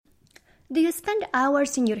Do you spend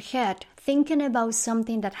hours in your head thinking about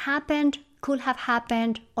something that happened, could have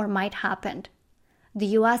happened, or might happen? Do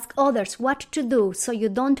you ask others what to do so you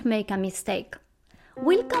don't make a mistake?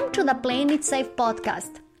 Welcome to the Playing It Safe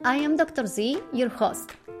podcast. I am Dr. Z, your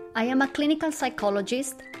host. I am a clinical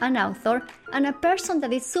psychologist, an author, and a person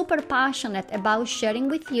that is super passionate about sharing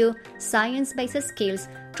with you science-based skills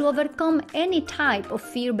to overcome any type of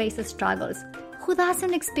fear-based struggles. Who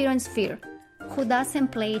doesn't experience fear? Who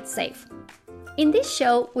doesn't play it safe? In this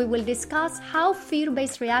show, we will discuss how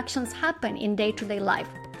fear-based reactions happen in day-to-day life,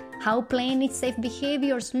 how playing it safe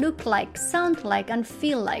behaviors look like, sound like, and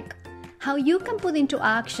feel like, how you can put into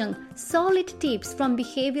action solid tips from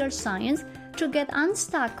behavioral science to get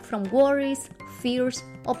unstuck from worries, fears,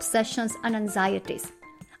 obsessions, and anxieties,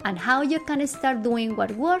 and how you can start doing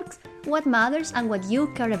what works, what matters, and what you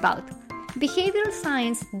care about. Behavioral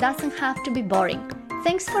science doesn't have to be boring.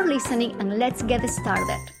 Thanks for listening, and let's get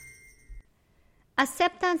started.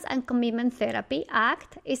 Acceptance and Commitment Therapy,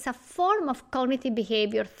 ACT, is a form of cognitive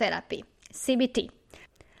behavior therapy, CBT.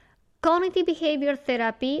 Cognitive behavior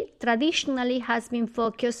therapy traditionally has been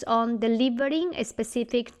focused on delivering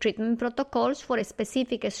specific treatment protocols for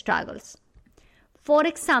specific struggles. For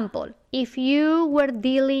example, if you were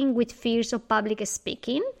dealing with fears of public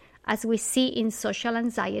speaking, as we see in social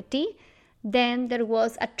anxiety, then there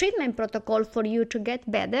was a treatment protocol for you to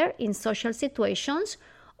get better in social situations,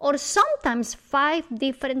 or sometimes 5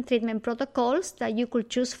 different treatment protocols that you could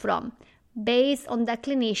choose from based on the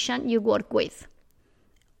clinician you work with.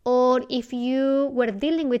 Or if you were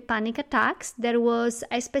dealing with panic attacks, there was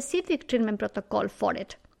a specific treatment protocol for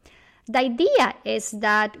it. The idea is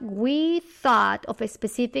that we thought of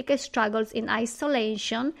specific struggles in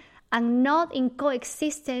isolation and not in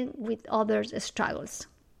coexisting with others' struggles.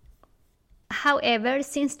 However,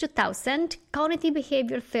 since 2000, cognitive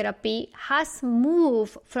behavior therapy has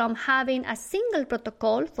moved from having a single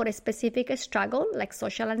protocol for a specific struggle, like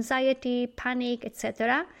social anxiety, panic,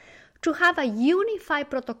 etc., to have a unified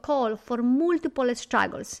protocol for multiple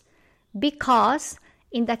struggles. Because,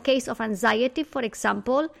 in the case of anxiety, for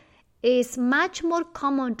example, it's much more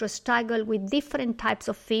common to struggle with different types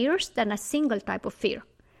of fears than a single type of fear.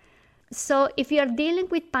 So, if you are dealing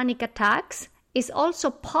with panic attacks, it's also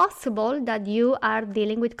possible that you are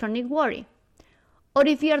dealing with chronic worry. Or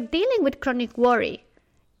if you are dealing with chronic worry,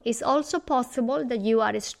 it's also possible that you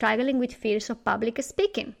are struggling with fears of public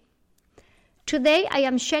speaking. Today, I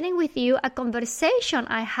am sharing with you a conversation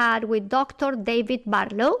I had with Dr. David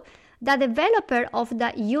Barlow, the developer of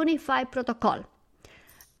the Unified Protocol.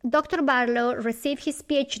 Dr. Barlow received his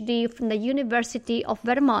PhD from the University of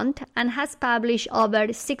Vermont and has published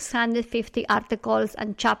over 650 articles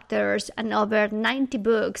and chapters and over 90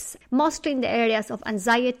 books, mostly in the areas of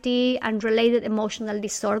anxiety and related emotional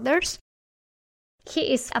disorders.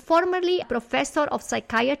 He is formerly a professor of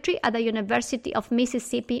psychiatry at the University of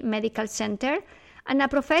Mississippi Medical Center and a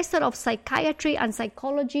professor of psychiatry and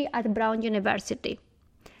psychology at Brown University.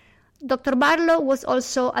 Dr. Barlow was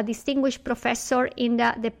also a distinguished professor in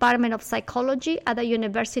the Department of Psychology at the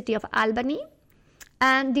University of Albany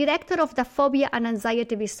and director of the Phobia and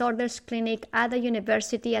Anxiety Disorders Clinic at the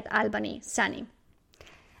University at Albany, SUNY.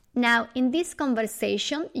 Now, in this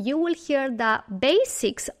conversation, you will hear the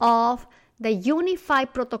basics of the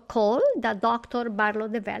unified protocol that Dr. Barlow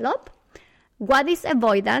developed, what is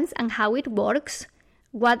avoidance and how it works,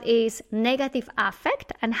 what is negative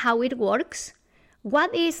affect and how it works,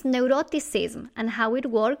 what is neuroticism and how it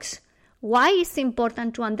works, why it's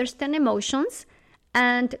important to understand emotions,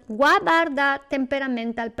 and what are the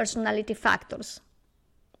temperamental personality factors.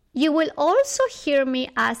 You will also hear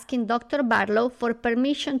me asking Dr. Barlow for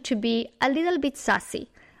permission to be a little bit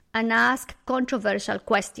sassy and ask controversial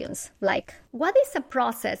questions like, what is a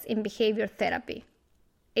process in behavior therapy?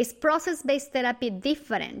 Is process-based therapy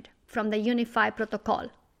different from the unified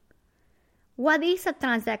protocol? What is a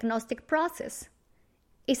transdiagnostic process?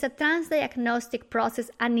 Is a transdiagnostic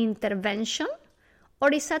process an intervention,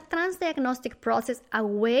 or is a transdiagnostic process a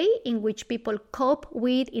way in which people cope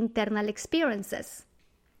with internal experiences?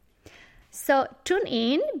 So tune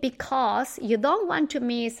in because you don't want to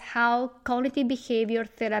miss how cognitive behavior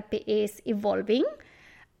therapy is evolving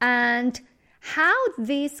and how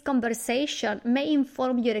this conversation may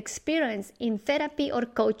inform your experience in therapy or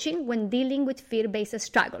coaching when dealing with fear-based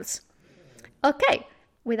struggles. Okay.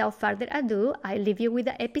 Without further ado, I leave you with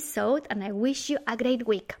the episode and I wish you a great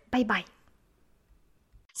week. Bye-bye.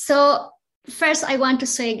 So first, I want to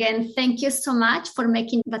say again, thank you so much for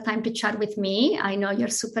making the time to chat with me. I know you're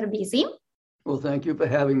super busy. Well, thank you for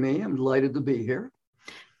having me. I'm delighted to be here.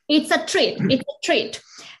 It's a treat. It's a treat.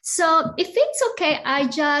 So if it's okay, I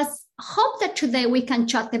just hope that today we can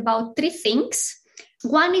chat about three things.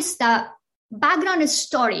 One is the background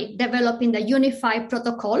story developing the unified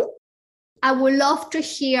protocol. I would love to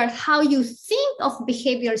hear how you think of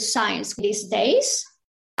behavioral science these days.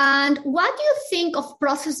 And what do you think of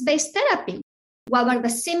process-based therapy? What are the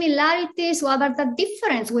similarities? What are the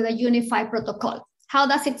differences with a unified protocol? How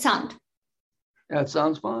does it sound? That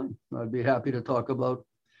sounds fine. I'd be happy to talk about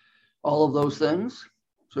all of those things.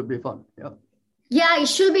 Should be fun. Yeah. Yeah, it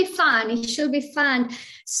should be fun. It should be fun.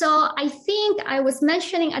 So I think I was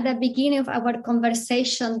mentioning at the beginning of our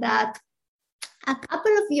conversation that a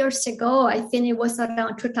couple of years ago, I think it was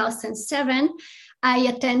around 2007, I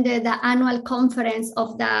attended the annual conference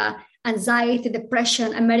of the Anxiety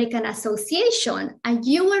Depression American Association, and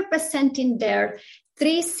you were presenting there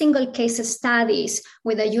 3 single case studies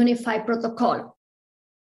with a unified protocol.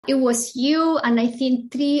 It was you and I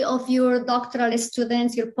think 3 of your doctoral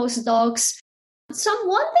students, your postdocs. So I'm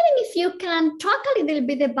wondering if you can talk a little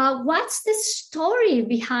bit about what's the story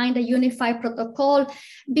behind the unified protocol,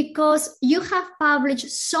 because you have published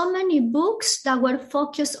so many books that were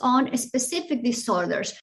focused on specific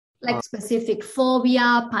disorders, like specific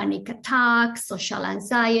phobia, panic attacks, social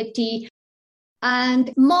anxiety.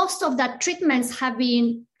 And most of the treatments have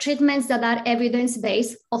been treatments that are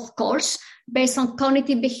evidence-based, of course, based on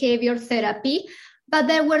cognitive behavior therapy, but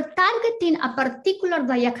they were targeting a particular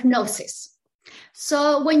diagnosis.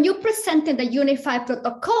 So when you presented the unified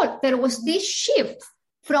protocol, there was this shift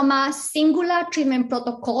from a singular treatment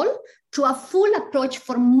protocol to a full approach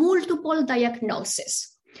for multiple diagnoses.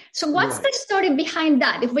 So what's the story behind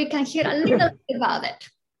that, if we can hear a little bit about it?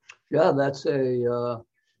 Yeah, that's it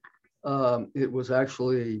was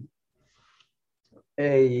actually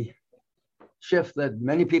a shift that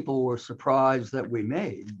many people were surprised that we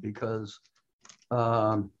made, because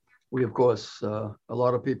we, of course, a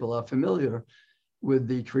lot of people are familiar with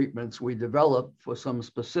the treatments we developed for some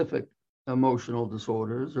specific emotional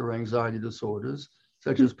disorders or anxiety disorders,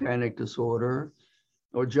 such as panic disorder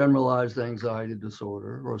or generalized anxiety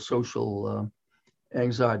disorder or social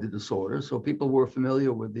anxiety disorder. So people were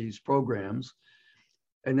familiar with these programs.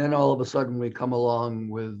 And then all of a sudden we come along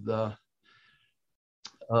with,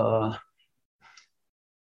 to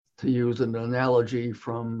use an analogy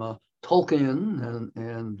from Tolkien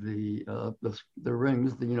and the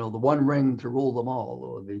rings, the one ring to rule them all,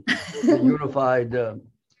 or the unified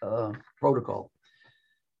protocol.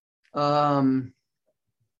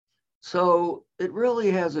 So it really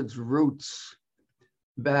has its roots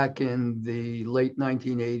back in the late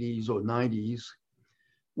 1980s or 90s,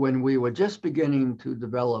 when we were just beginning to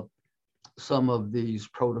develop some of these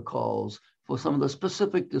protocols for some of the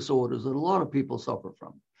specific disorders that a lot of people suffer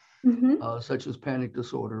from. Such as panic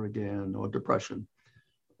disorder again, or depression,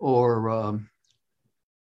 or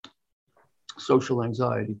social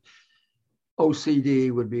anxiety.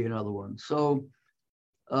 OCD would be another one. So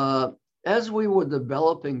as we were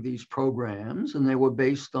developing these programs, and they were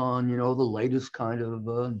based on, the latest kind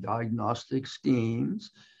of diagnostic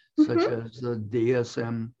schemes, such as the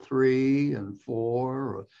DSM-3 and 4,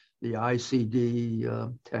 or the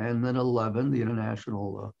ICD-10 and 11, the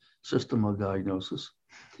International System of Diagnosis.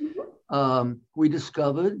 We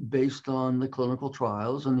discovered, based on the clinical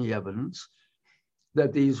trials and the evidence,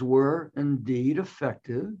 that these were indeed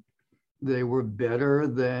effective. They were better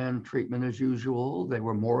than treatment as usual. They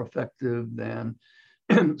were more effective than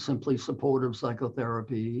simply supportive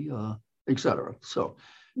psychotherapy, etc. So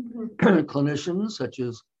clinicians such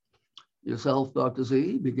as yourself, Dr.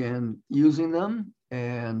 Z, began using them.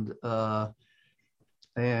 And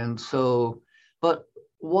so, but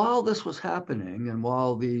while this was happening and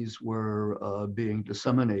while these were being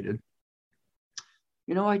disseminated,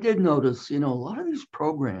 I did notice, a lot of these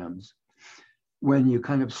programs, when you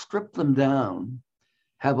kind of strip them down,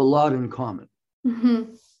 have a lot in common.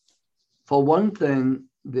 For one thing,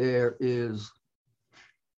 there is,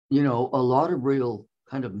 a lot of real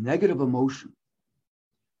kind of negative emotion,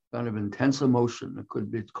 kind of intense emotion. It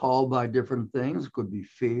could be called by different things. It could be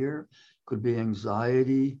fear, could be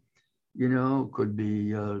anxiety, could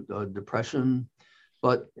be depression,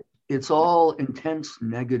 but it's all intense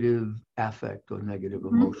negative affect or negative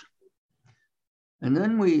emotion. And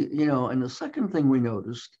then and the second thing we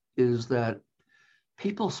noticed is that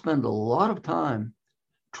people spend a lot of time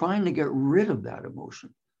trying to get rid of that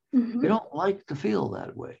emotion. They don't like to feel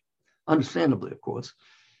that way, understandably, of course.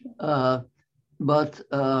 But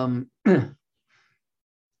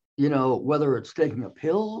whether it's taking a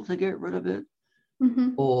pill to get rid of it,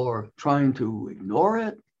 or trying to ignore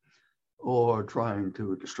it, or trying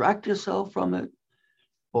to distract yourself from it,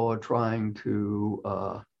 or trying to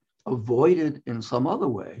avoid it in some other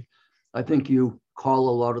way. I think you call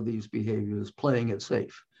a lot of these behaviors playing it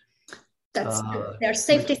safe. They're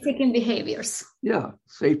safety-seeking behaviors. Yeah,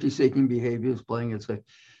 safety-seeking behaviors, playing it safe.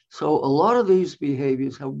 So a lot of these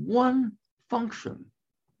behaviors have one function,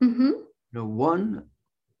 one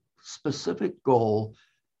specific goal,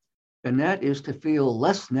 and that is to feel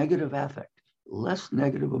less negative affect, less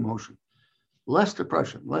negative emotion, less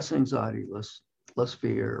depression, less anxiety, less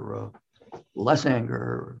fear, less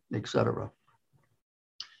anger, etc.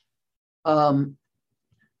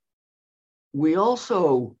 We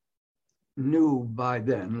also knew by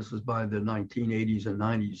then, this is by the 1980s and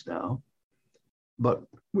 90s now, but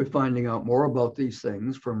we're finding out more about these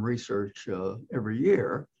things from research every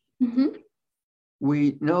year.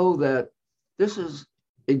 We know that this is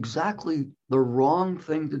exactly the wrong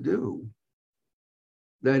thing to do.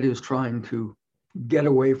 That is trying to get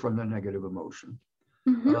away from the negative emotion.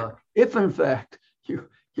 If in fact you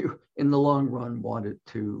in the long run want it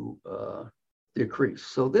to decrease.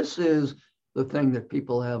 So this is the thing that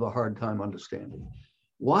people have a hard time understanding.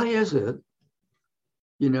 Why is it,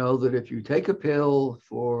 that if you take a pill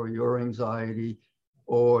for your anxiety,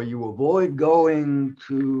 or you avoid going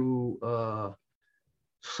to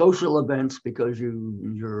social events because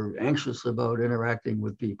you're anxious about interacting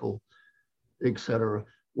with people, etc.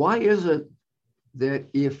 Why is it that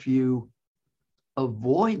if you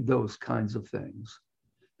avoid those kinds of things,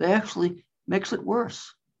 they actually makes it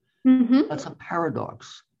worse? That's a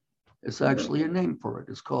paradox. It's actually a name for it.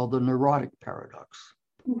 It's called the neurotic paradox.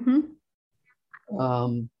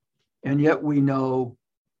 And yet we know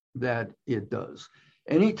that it does.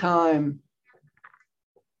 Anytime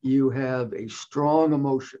you have a strong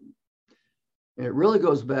emotion, and it really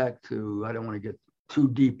goes back to, I don't want to get too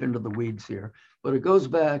deep into the weeds here, but it goes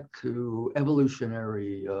back to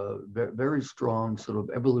evolutionary, very strong sort of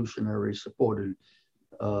evolutionary supported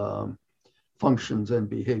functions and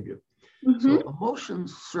behavior. So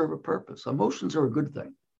emotions serve a purpose. Emotions are a good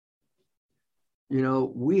thing.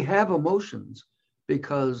 We have emotions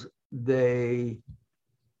because they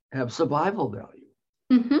have survival value.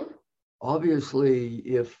 Obviously,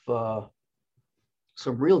 if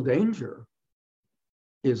some real danger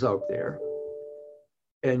is out there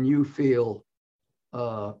and you feel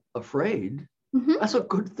afraid, that's a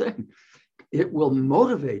good thing. It will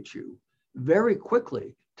motivate you very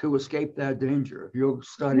quickly to escape that danger. If you're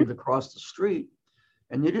starting to cross the street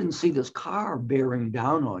and you didn't see this car bearing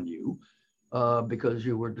down on you because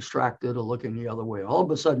you were distracted or looking the other way, all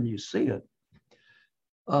of a sudden you see it.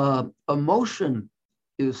 Emotion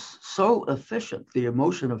is so efficient. The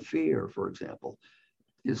emotion of fear, for example,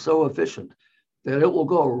 is so efficient that it will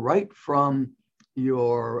go right from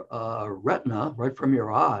your retina, right from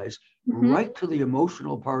your eyes, right to the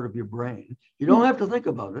emotional part of your brain. You don't have to think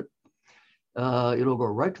about it. It'll go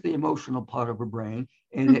right to the emotional part of your brain,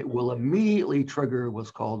 and it will immediately trigger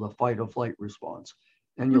what's called a fight or flight response.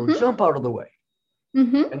 And you'll jump out of the way.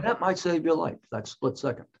 And that might save your life, that split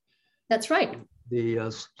second. That's right.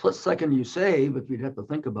 The split second you save, if you'd have to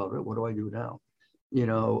think about it, what do I do now?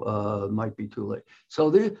 Might be too late. So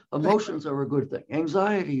the emotions are a good thing.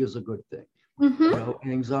 Anxiety is a good thing.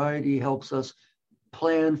 Anxiety helps us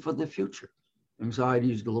plan for the future.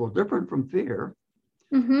 Anxiety is a little different from fear.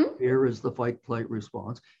 Fear is the fight-flight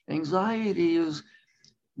response. Anxiety is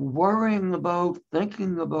worrying about,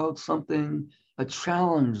 thinking about something, a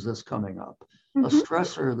challenge that's coming up, a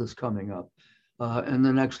stressor that's coming up in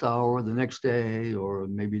the next hour, the next day, or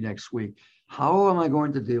maybe next week. How am I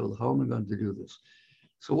going to deal with it? How am I going to do this?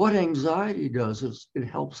 So what anxiety does is it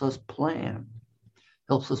helps us plan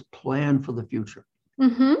for the future.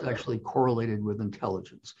 It's actually correlated with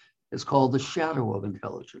intelligence. It's called the shadow of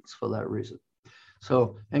intelligence for that reason.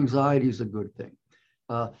 So anxiety is a good thing.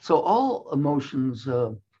 So all emotions,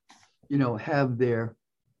 have their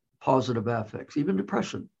positive affects. Even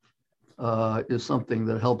depression is something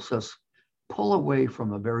that helps us pull away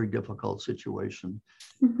from a very difficult situation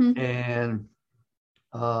and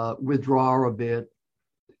withdraw a bit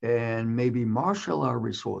and maybe marshal our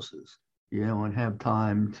resources, and have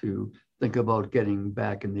time to think about getting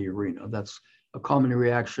back in the arena. That's a common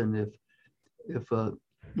reaction if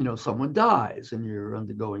someone dies and you're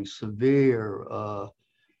undergoing severe,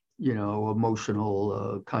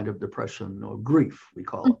 emotional kind of depression or grief, we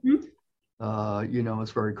call it.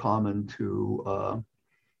 It's very common to,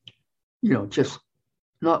 just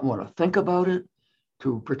not want to think about it,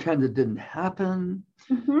 to pretend it didn't happen,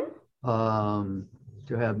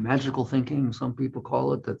 to have magical thinking, some people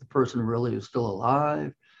call it, that the person really is still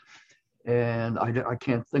alive. And I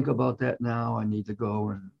can't think about that now. I need to go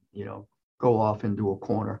and, go off into a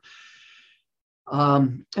corner.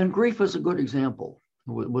 And grief is a good example.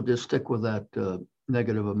 We'll just stick with that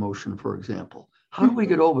negative emotion, for example. How do we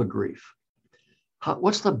get over grief?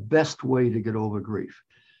 What's the best way to get over grief?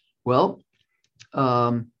 Well,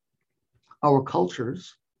 our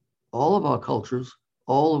cultures, all of our cultures,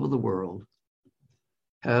 all over the world,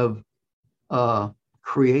 have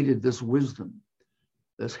created this wisdom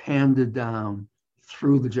that's handed down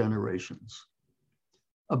through the generations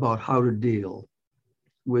about how to deal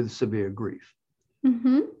with severe grief.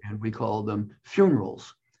 Mm-hmm. And we call them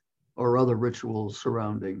funerals or other rituals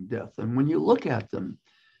surrounding death. And when you look at them,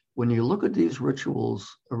 when you look at these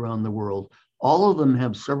rituals around the world, all of them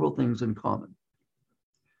have several things in common.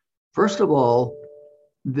 First of all,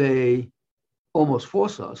 they almost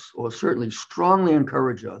force us, or certainly strongly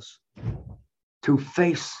encourage us, to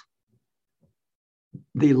face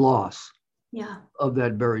the loss of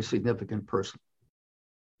that very significant person.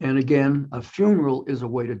 And again, a funeral is a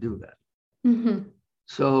way to do that. Mm-hmm.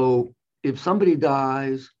 So if somebody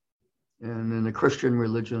dies, and in the Christian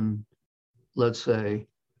religion, let's say,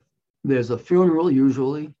 there's a funeral,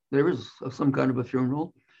 usually there is some kind of a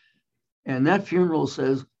funeral, and that funeral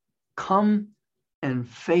says, come and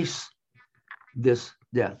face this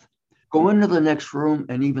death. Go into the next room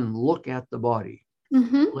and even look at the body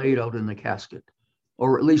laid out in the casket,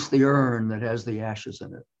 or at least the urn that has the ashes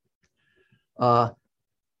in it.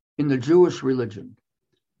 In the Jewish religion,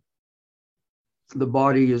 the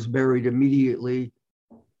body is buried immediately,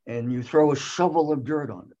 and you throw a shovel of dirt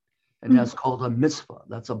on it, and that's called a mitzvah.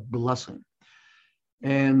 That's a blessing.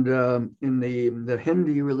 And in the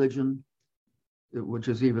Hindu religion, which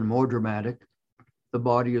is even more dramatic, the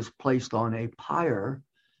body is placed on a pyre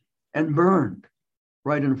and burned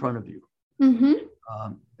right in front of you.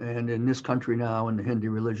 Mm-hmm. And in this country now, in the Hindu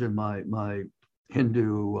religion, my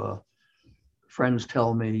Hindu friends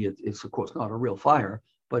tell me it's of course not a real fire,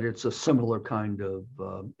 but it's a similar kind of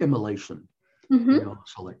immolation,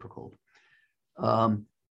 it's electrical.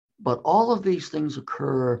 But all of these things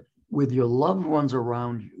occur with your loved ones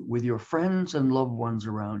around you, with your friends and loved ones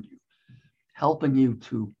around you, helping you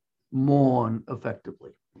to mourn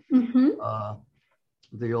effectively.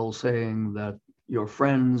 The old saying that your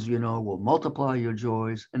friends, will multiply your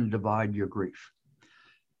joys and divide your grief.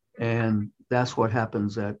 And that's what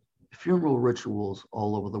happens at funeral rituals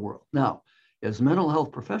all over the world. Now, as mental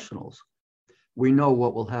health professionals, we know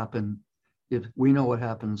what will happen what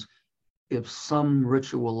happens if some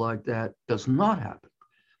ritual like that does not happen.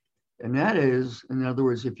 And that is, in other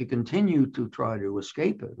words, if you continue to try to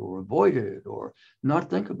escape it or avoid it or not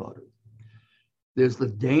think about it, there's the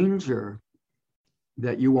danger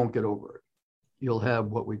that you won't get over it. You'll have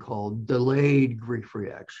what we call delayed grief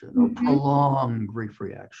reaction or prolonged grief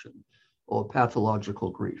reaction or pathological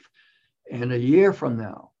grief. And a year from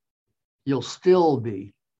now, you'll still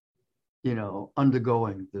be,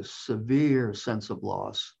 undergoing this severe sense of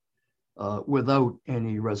loss without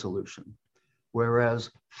any resolution.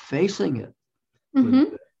 Whereas facing it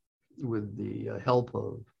with the help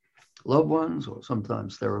of loved ones or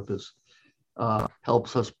sometimes therapists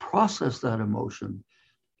helps us process that emotion,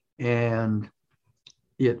 and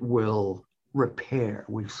it will repair.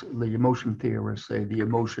 The emotion theorists say the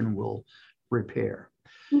emotion will repair.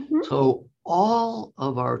 So all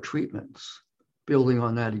of our treatments, building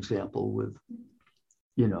on that example with,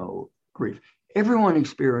 grief, everyone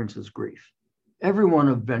experiences grief. Everyone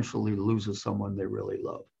eventually loses someone they really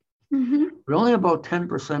love. But only about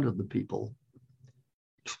 10% of the people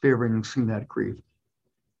experiencing that grief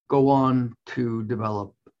go on to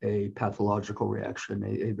develop a pathological reaction,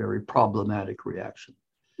 a very problematic reaction.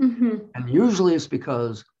 And usually it's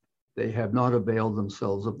because they have not availed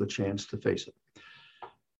themselves of the chance to face it.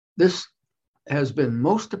 This has been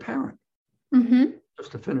most apparent,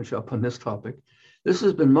 just to finish up on this topic, this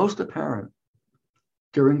has been most apparent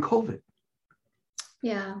during COVID.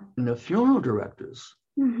 Yeah. And the funeral directors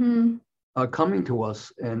are coming to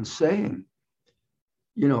us and saying,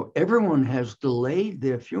 everyone has delayed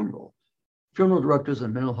their funeral. Funeral directors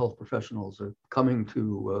and mental health professionals are coming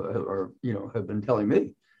to, have been telling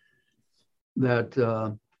me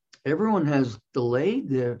that everyone has delayed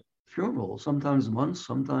their funeral, sometimes months,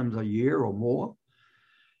 sometimes a year or more.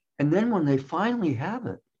 And then when they finally have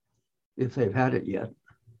it, if they've had it yet,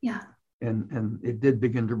 and it did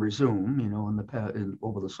begin to resume,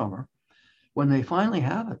 over the summer, when they finally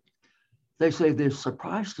have it, they say they're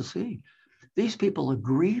surprised to see these people are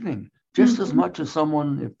grieving just as much as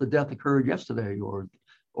someone if the death occurred yesterday or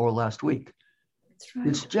last week. That's right.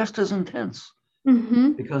 It's just as intense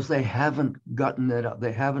because they haven't gotten it up.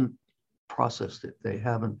 They haven't processed it. They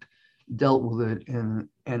haven't dealt with it in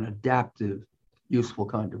an adaptive, useful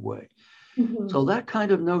kind of way. So that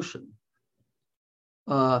kind of notion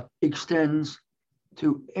extends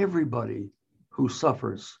to everybody who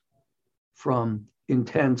suffers from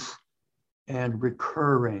intense and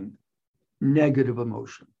recurring negative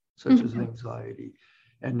emotion, such as anxiety.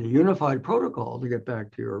 And the unified protocol, to get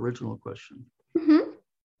back to your original question,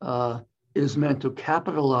 is meant to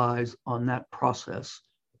capitalize on that process,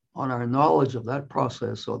 on our knowledge of that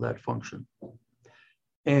process or that function,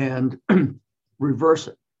 and reverse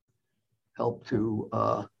it, help to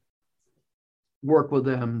work with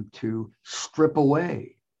them to strip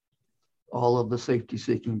away all of the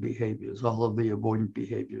safety-seeking behaviors, all of the avoidant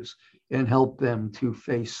behaviors, and help them to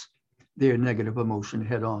face their negative emotion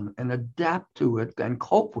head on and adapt to it and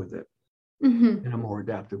cope with it in a more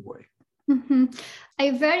adaptive way.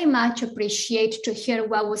 I very much appreciate to hear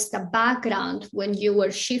what was the background when you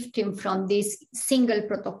were shifting from these single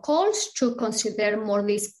protocols to consider more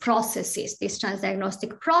these processes, these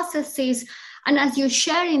transdiagnostic processes. And as you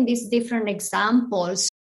share in these different examples,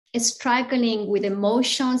 struggling with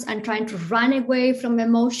emotions and trying to run away from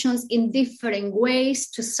emotions in different ways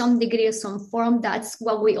to some degree or some form, that's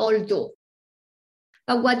what we all do.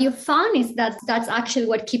 But what you found is that that's actually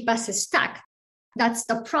what keeps us stuck. That's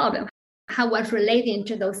the problem, how we're relating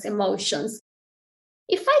to those emotions.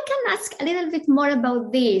 If I can ask a little bit more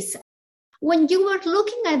about this, when you were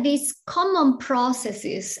looking at these common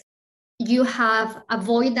processes, you have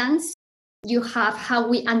avoidance, you have how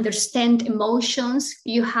we understand emotions,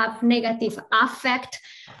 you have negative affect.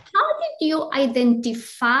 How did you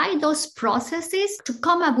identify those processes to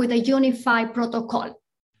come up with a unified protocol?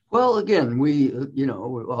 Well, again, we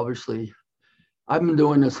obviously, I've been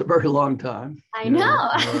doing this a very long time. I know.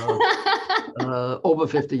 Over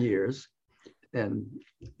 50 years. And,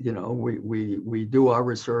 we do our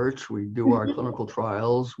research, we do our clinical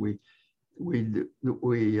trials, we do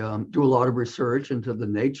a lot of research into the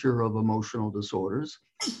nature of emotional disorders,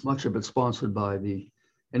 much of it sponsored by in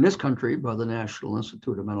this country, by the National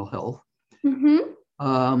Institute of Mental Health.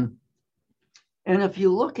 And if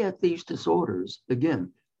you look at these disorders,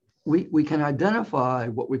 again, we can identify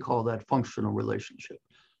what we call that functional relationship,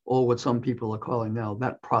 or what some people are calling now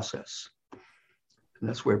that process. And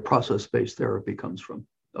that's where process-based therapy comes from,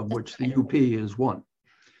 of which the UP is one.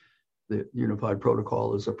 The Unified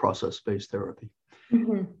Protocol is a process-based therapy.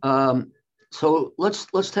 So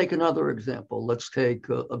let's take another example. Let's take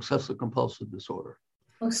obsessive compulsive disorder.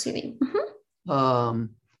 OCD.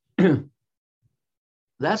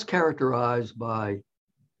 That's characterized by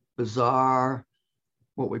bizarre,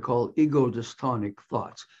 what we call ego dystonic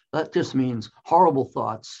thoughts. That just means horrible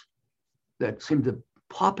thoughts that seem to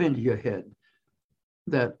pop into your head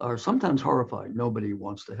that are sometimes horrifying. Nobody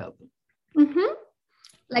wants to have them.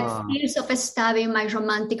 Like fears of stabbing my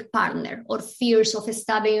romantic partner, or fears of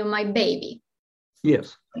stabbing my baby.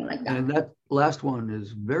 Yes. Like that. And that last one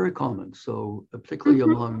is very common. So particularly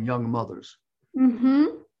among young mothers.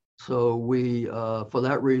 So we, for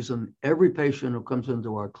that reason, every patient who comes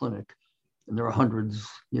into our clinic, and there are hundreds,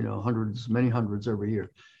 many hundreds every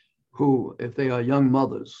year, who, if they are young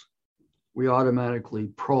mothers, we automatically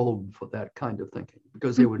probe for that kind of thinking,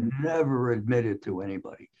 because they would never admit it to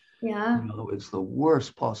anybody. Yeah. It's the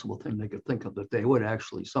worst possible thing they could think of, that they would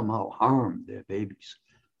actually somehow harm their babies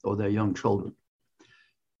or their young children.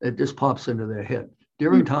 It just pops into their head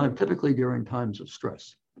typically during times of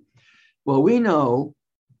stress. Well, we know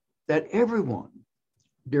that everyone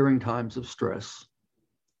during times of stress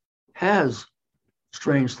has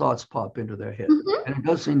strange thoughts pop into their head, and it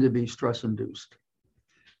does seem to be stress-induced.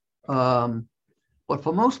 But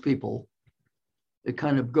for most people, it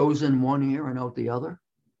kind of goes in one ear and out the other.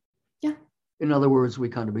 Yeah. In other words, we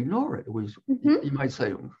kind of ignore it. You might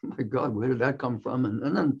say, oh my God, where did that come from?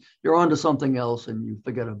 And then you're on to something else and you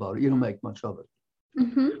forget about it. You don't make much of it.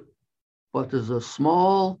 But there's a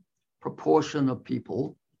small proportion of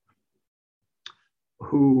people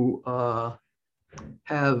who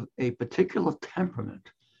have a particular temperament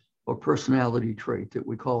or personality trait that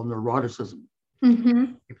we call neuroticism.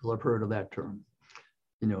 People have heard of that term,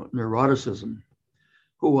 neuroticism,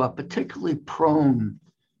 who are particularly prone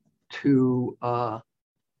to a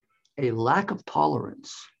lack of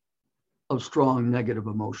tolerance of strong negative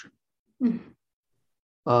emotion.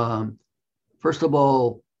 First of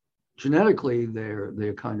all, genetically,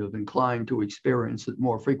 they're kind of inclined to experience it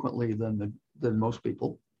more frequently than most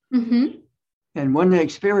people. And when they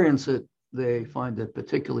experience it, they find it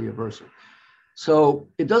particularly aversive. So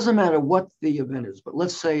it doesn't matter what the event is, but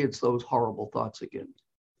let's say it's those horrible thoughts again.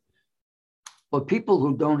 But people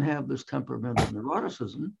who don't have this temperament of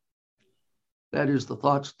neuroticism, that is, the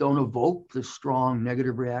thoughts don't evoke this strong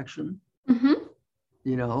negative reaction,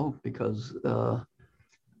 because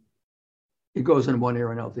it goes in one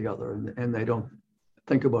ear and out the other, and they don't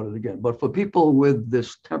think about it again. But for people with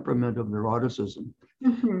this temperament of neuroticism,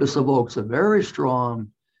 Mm-hmm. This evokes a very strong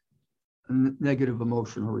negative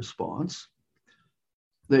emotional response.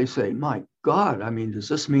 They say, my God, I mean, does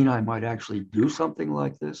this mean I might actually do something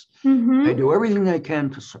like this? Mm-hmm. They do everything they can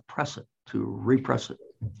to suppress it, to repress it.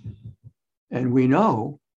 And we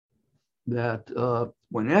know that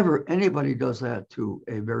whenever anybody does that to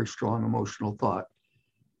a very strong emotional thought,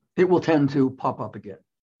 it will tend to pop up again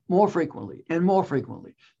more frequently and more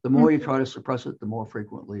frequently. The more you try to suppress it, the more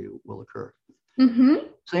frequently it will occur. Mm-hmm.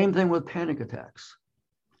 Same thing with panic attacks.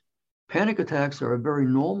 Panic attacks are a very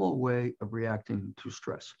normal way of reacting to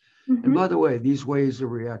stress. Mm-hmm. And by the way, these ways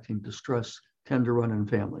of reacting to stress tend to run in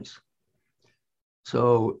families.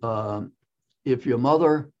 So if your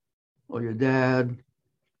mother or your dad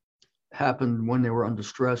happened when they were under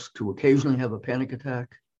stress to occasionally have a panic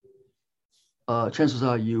attack, chances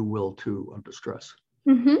are you will too under stress.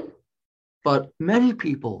 Mm-hmm. But many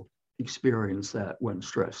people experience that when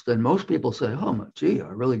stressed. And most people say, oh, gee, I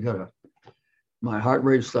really my heart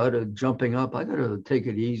rate started jumping up. I got to take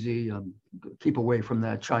it easy, keep away from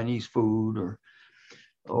that Chinese food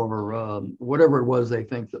or whatever it was they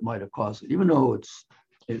think that might have caused it, even though it's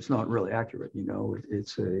not really accurate.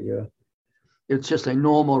 It's just a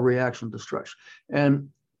normal reaction to stress. And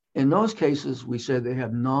in those cases, we say they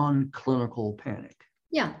have non-clinical panic.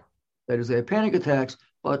 Yeah. That is, they have panic attacks,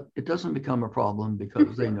 but it doesn't become a problem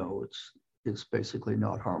because they know it's basically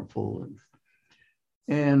not harmful.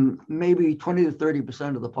 And maybe 20 to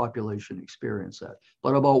 30% of the population experience that.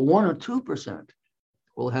 But about 1 or 2%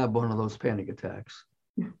 will have one of those panic attacks.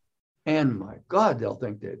 And my God, they'll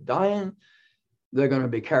think they're dying. They're going to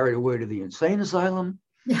be carried away to the insane asylum.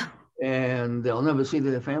 Yeah. And they'll never see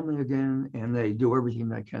their family again. And they do everything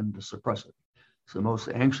they can to suppress it. It's the most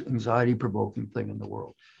anxiety-provoking thing in the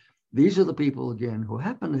world. These are the people, again, who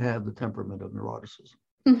happen to have the temperament of neuroticism.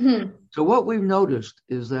 Mm-hmm. So what we've noticed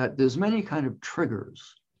is that there's many kind of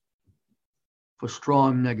triggers for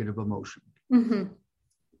strong negative emotion. Mm-hmm.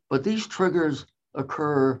 But these triggers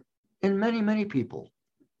occur in many, many people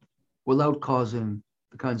without causing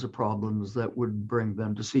the kinds of problems that would bring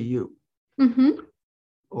them to see you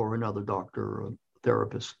or another doctor or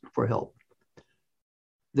therapist for help.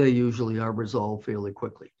 They usually are resolved fairly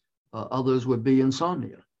quickly. Others would be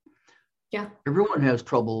insomnia. Yeah. Everyone has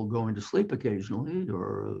trouble going to sleep occasionally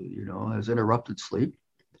or, has interrupted sleep.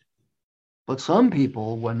 But some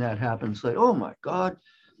people, when that happens, say, oh my God,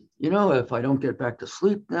 if I don't get back to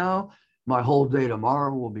sleep now, my whole day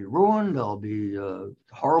tomorrow will be ruined. I'll be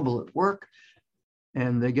horrible at work.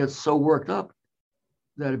 And they get so worked up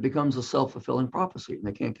that it becomes a self-fulfilling prophecy and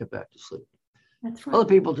they can't get back to sleep. That's right. Other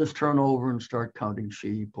people just turn over and start counting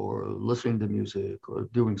sheep or listening to music or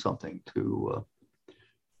doing something to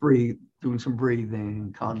breathe, doing some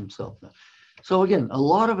breathing, calm themselves down. So again, a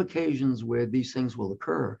lot of occasions where these things will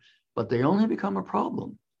occur, but they only become a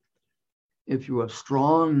problem if you have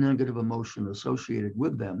strong negative emotion associated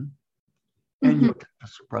with them and you have to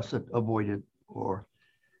suppress it, avoid it, or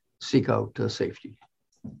seek out safety.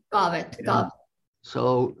 Got it.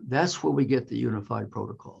 So that's where we get the unified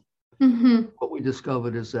protocol. Mm-hmm. What we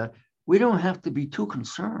discovered is that we don't have to be too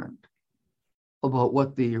concerned about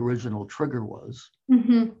what the original trigger was,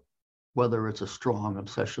 whether it's a strong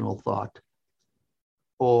obsessional thought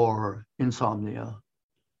or insomnia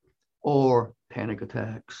or panic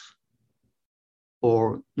attacks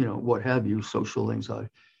or, what have you, social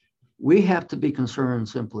anxiety. We have to be concerned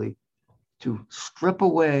simply to strip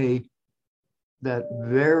away that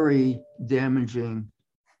very damaging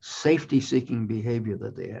safety-seeking behavior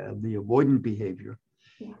that they have, the avoidant behavior,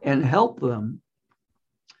 and help them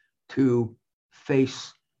to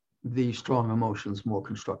face these strong emotions more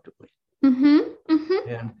constructively.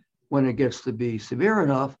 And when it gets to be severe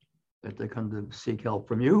enough that they come to seek help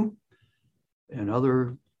from you and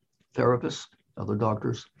other therapists, other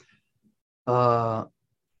doctors,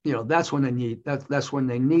 that's when they need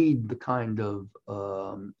the kind of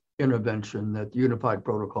intervention that the Unified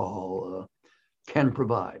Protocol can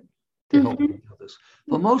provide to help them do this.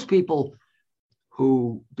 For most people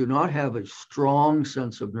who do not have a strong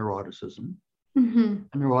sense of neuroticism, and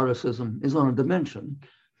neuroticism is on a dimension.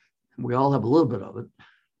 We all have a little bit of it.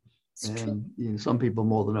 And some people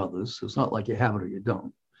more than others. It's not like you have it or you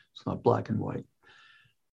don't. It's not black and white.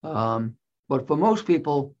 But for most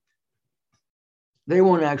people, they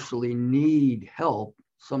won't actually need help.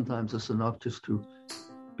 Sometimes it's enough just to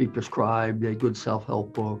be prescribed a good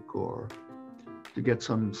self-help book or to get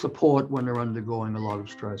some support when they're undergoing a lot of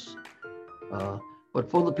stress. But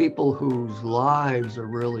for the people whose lives are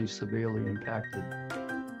really severely impacted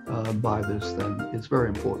by this, then it's very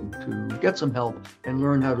important to get some help and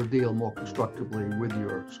learn how to deal more constructively with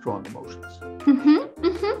your strong emotions.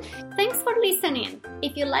 Thanks for listening.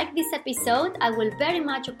 If you like this episode, I will very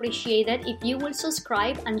much appreciate it if you will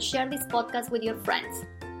subscribe and share this podcast with your friends.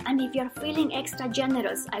 And if you're feeling extra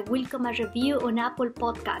generous, I welcome a review on Apple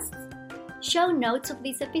Podcasts. Show notes of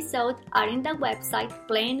this episode are in the website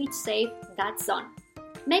playingitsafe.zone.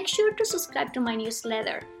 Make sure to subscribe to my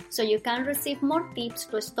newsletter so you can receive more tips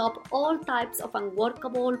to stop all types of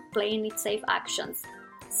unworkable playing it safe actions.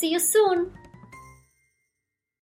 See you soon!